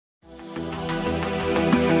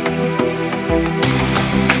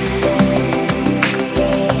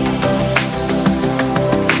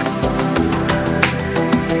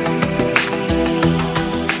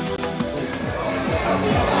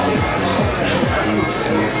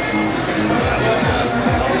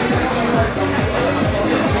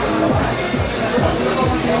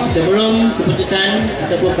keputusan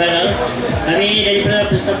ataupun final. Kami daripada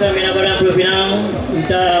Persatuan Bina Badan Pulau Pinang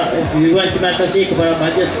minta ribuan terima kasih kepada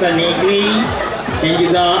Majlis Sukan Negeri dan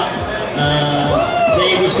juga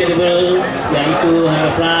Secebis kategori iaitu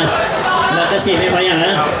Plus. Terima kasih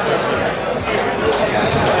banyak.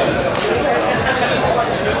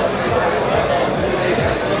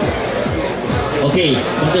 Okay,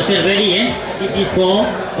 contestant ready. This is for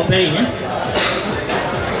comparing.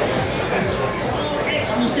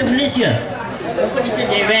 Mr Malaysia, competition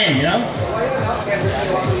event, you know.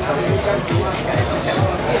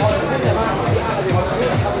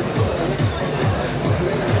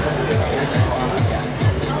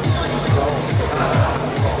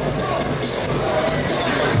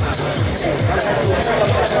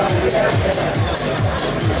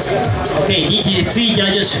 Okay, this is 3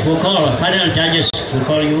 judges who call, panel judges who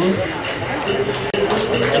call you.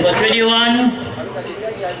 Number 21,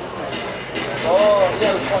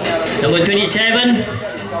 number 27,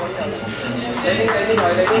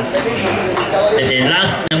 and then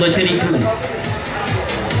last, number 22.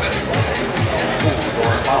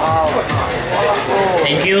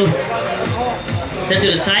 Thank you. Turn to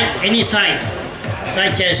the side, any side.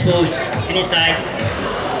 Side chest pose, any side.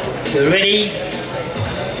 You're ready.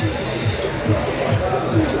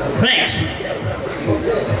 Flex.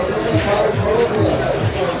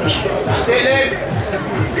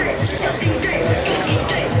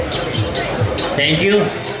 Thank you.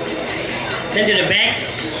 Turn to the back.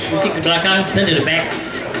 Kick ke belakang. Turn to the back.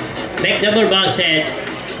 Back double bar set.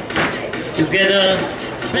 Together.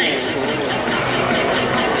 Flex.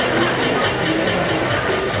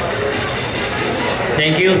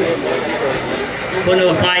 Thank you. For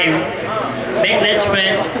number 5. Back leg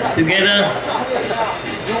spread. Together.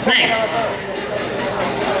 Flex.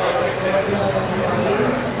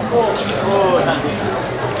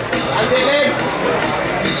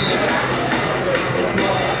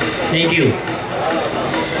 Thank you.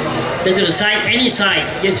 Then to the side, any side.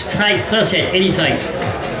 Just side first set, any side.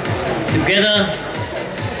 Together.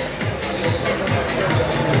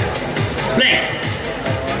 Flex.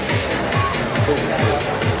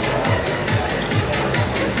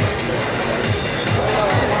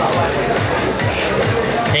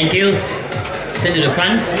 Thank you. Then to the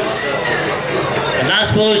front. The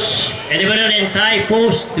last pose, elevator and thigh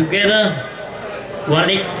pose together. One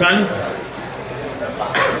leg front.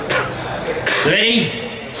 Ready?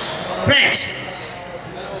 Flex.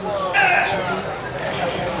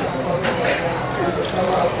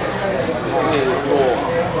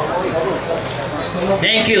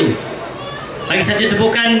 Thank you. Bagi satu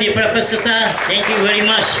tepukan di para peserta. Thank you very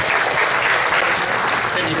much.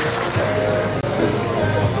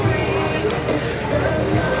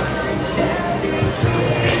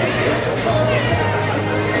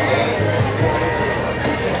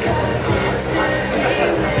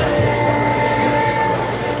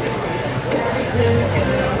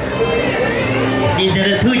 These are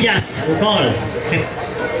the 2 judges who call.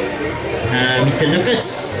 Mr Lucas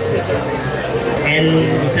and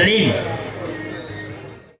Mr Lim.